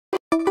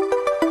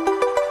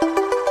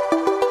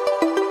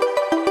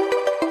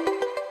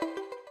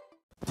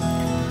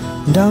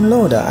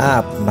Download the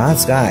app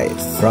Maths Guide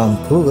from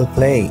Google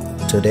Play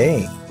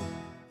today.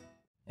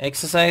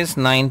 Exercise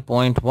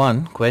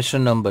 9.1,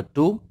 question number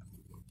 2.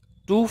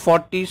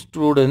 240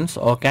 students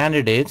or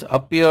candidates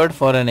appeared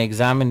for an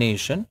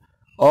examination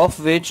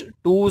of which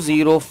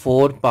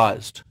 204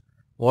 passed.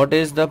 What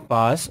is the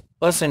pass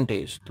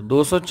percentage? तो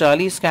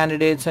 240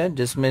 candidates हैं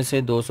जिसमें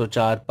से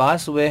 204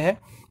 पास हुए हैं,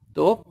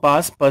 तो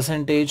पास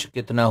percentage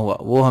कितना हुआ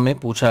वो हमें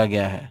पूछा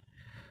गया है.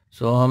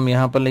 सो हम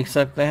यहाँ पर लिख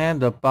सकते हैं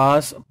the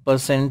pass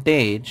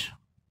percentage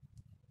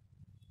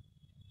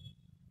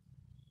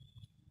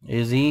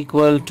is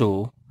equal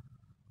to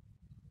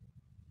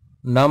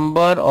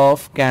number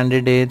of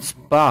candidates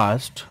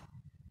passed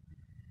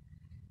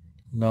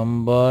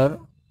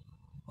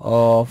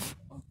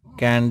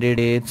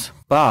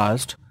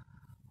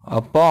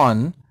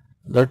upon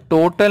the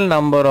total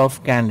number of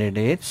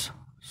candidates.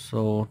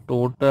 So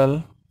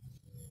total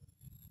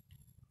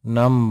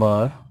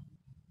number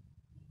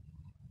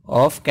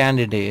of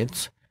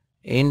candidates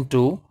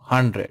into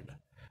 100.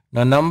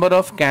 The number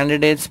of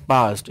candidates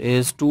passed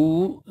is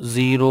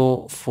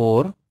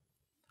 204.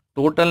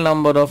 Total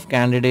number of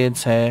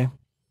candidates है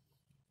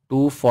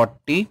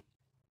 240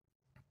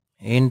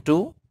 into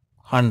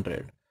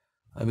 100.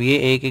 अब ये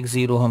एक एक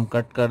zero हम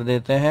cut कर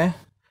देते हैं.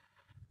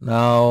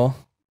 Now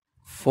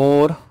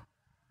 4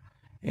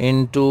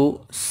 into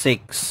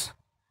 6,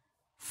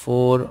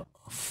 4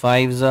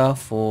 5 ज़ा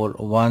 4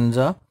 1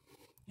 ज़ा.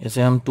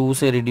 इसे हम 2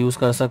 से रिड्यूस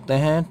कर सकते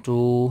हैं.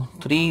 2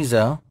 3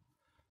 ज़ा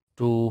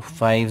 2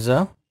 5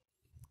 ज़ा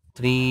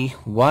 3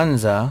 1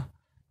 ज़ा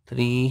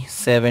 3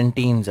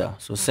 17 ज़ा.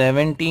 So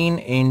 17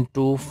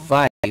 into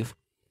 5,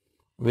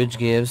 which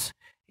gives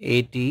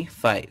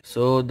 85.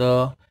 So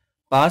the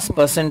pass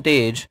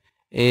percentage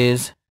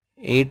is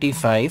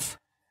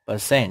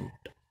 85%.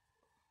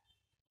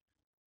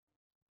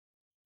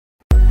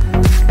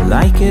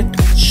 Like it,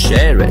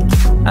 share it,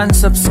 and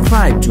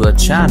subscribe to our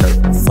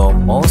channel for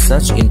more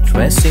such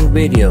interesting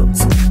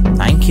videos.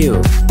 Thank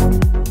you.